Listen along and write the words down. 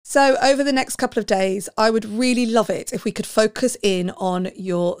So over the next couple of days, I would really love it if we could focus in on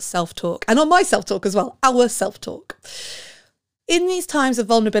your self-talk and on my self-talk as well, our self-talk. In these times of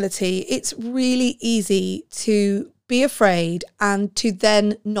vulnerability, it's really easy to be afraid and to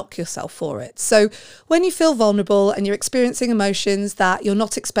then knock yourself for it. So when you feel vulnerable and you're experiencing emotions that you're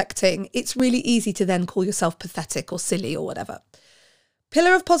not expecting, it's really easy to then call yourself pathetic or silly or whatever.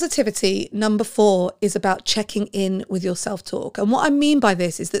 Pillar of positivity, number 4, is about checking in with your self-talk. And what I mean by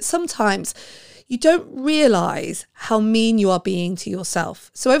this is that sometimes you don't realise how mean you are being to yourself.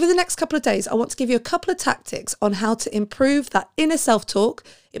 So over the next couple of days, I want to give you a couple of tactics on how to improve that inner self-talk.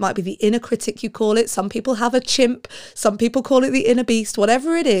 It might be the inner critic, you call it. Some people have a chimp. Some people call it the inner beast,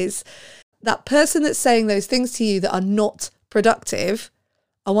 whatever it is. That person that's saying those things to you that are not productive,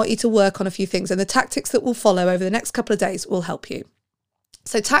 I want you to work on a few things. And the tactics that will follow over the next couple of days will help you.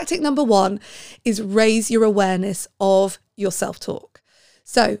 So tactic number 1 is raise your awareness of your self-talk.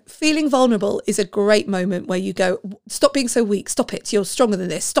 So feeling vulnerable is a great moment where you go, stop being so weak, stop it, you're stronger than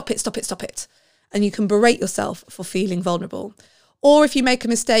this, stop it, stop it, stop it. And you can berate yourself for feeling vulnerable. Or if you make a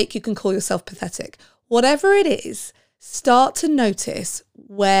mistake, you can call yourself pathetic. Whatever it is, start to notice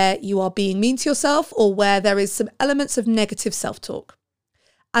where you are being mean to yourself or where there is some elements of negative self-talk.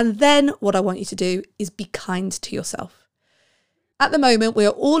 And then what I want you to do is be kind to yourself. At the moment, we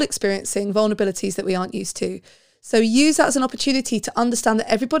are all experiencing vulnerabilities that we aren't used to. So use that as an opportunity to understand that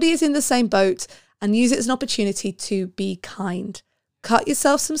everybody is in the same boat and use it as an opportunity to be kind. Cut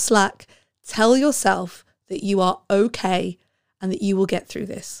yourself some slack. Tell yourself that you are okay and that you will get through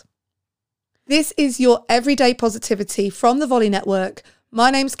this. This is your Everyday Positivity from the Volley Network.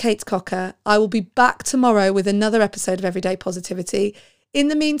 My name's Kate Cocker. I will be back tomorrow with another episode of Everyday Positivity. In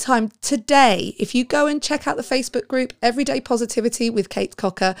the meantime, today, if you go and check out the Facebook group, Everyday Positivity with Kate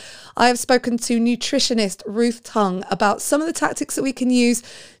Cocker, I have spoken to nutritionist Ruth Tung about some of the tactics that we can use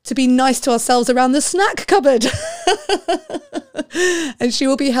to be nice to ourselves around the snack cupboard. And she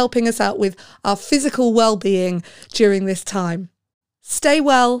will be helping us out with our physical well-being during this time. Stay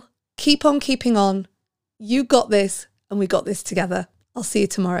well, keep on keeping on. You got this, and we got this together. I'll see you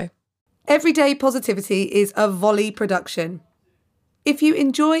tomorrow. Everyday Positivity is a Volley production. If you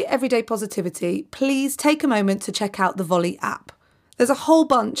enjoy Everyday Positivity, please take a moment to check out the Volley app. There's a whole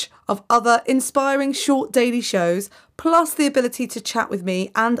bunch of other inspiring short daily shows, plus the ability to chat with me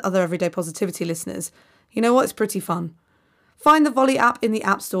and other Everyday Positivity listeners. You know what? It's pretty fun. Find the Volley app in the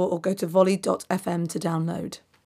App Store or go to volley.fm to download.